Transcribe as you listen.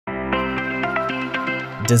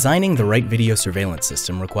designing the right video surveillance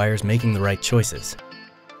system requires making the right choices.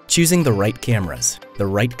 Choosing the right cameras, the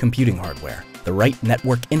right computing hardware, the right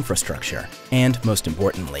network infrastructure, and, most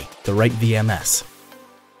importantly, the right VMS.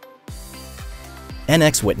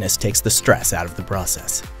 NX Witness takes the stress out of the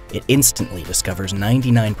process. It instantly discovers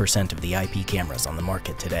 99% of the IP cameras on the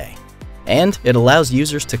market today. And it allows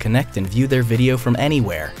users to connect and view their video from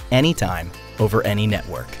anywhere, anytime, over any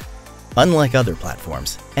network. Unlike other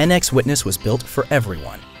platforms, NX Witness was built for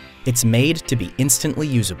everyone. It's made to be instantly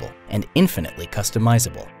usable and infinitely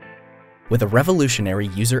customizable, with a revolutionary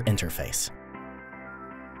user interface.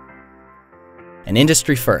 An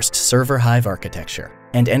industry-first server hive architecture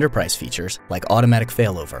and enterprise features like automatic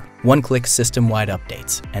failover, one-click system-wide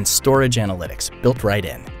updates, and storage analytics built right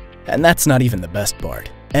in. And that's not even the best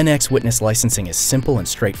part. NX Witness licensing is simple and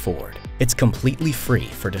straightforward. It's completely free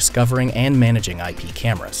for discovering and managing IP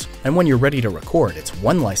cameras, and when you're ready to record, it's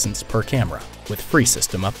one license per camera, with free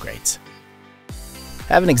system upgrades.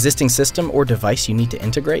 Have an existing system or device you need to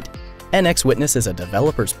integrate? NX Witness is a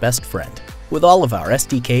developer's best friend, with all of our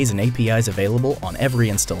SDKs and APIs available on every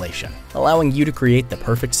installation, allowing you to create the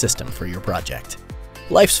perfect system for your project.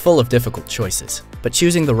 Life's full of difficult choices, but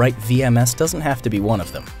choosing the right VMS doesn't have to be one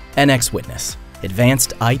of them. NX Witness,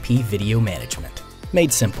 Advanced IP Video Management.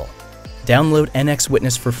 Made simple. Download NX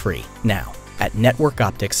Witness for free now at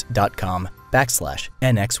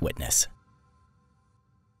networkoptix.com/NXWitness.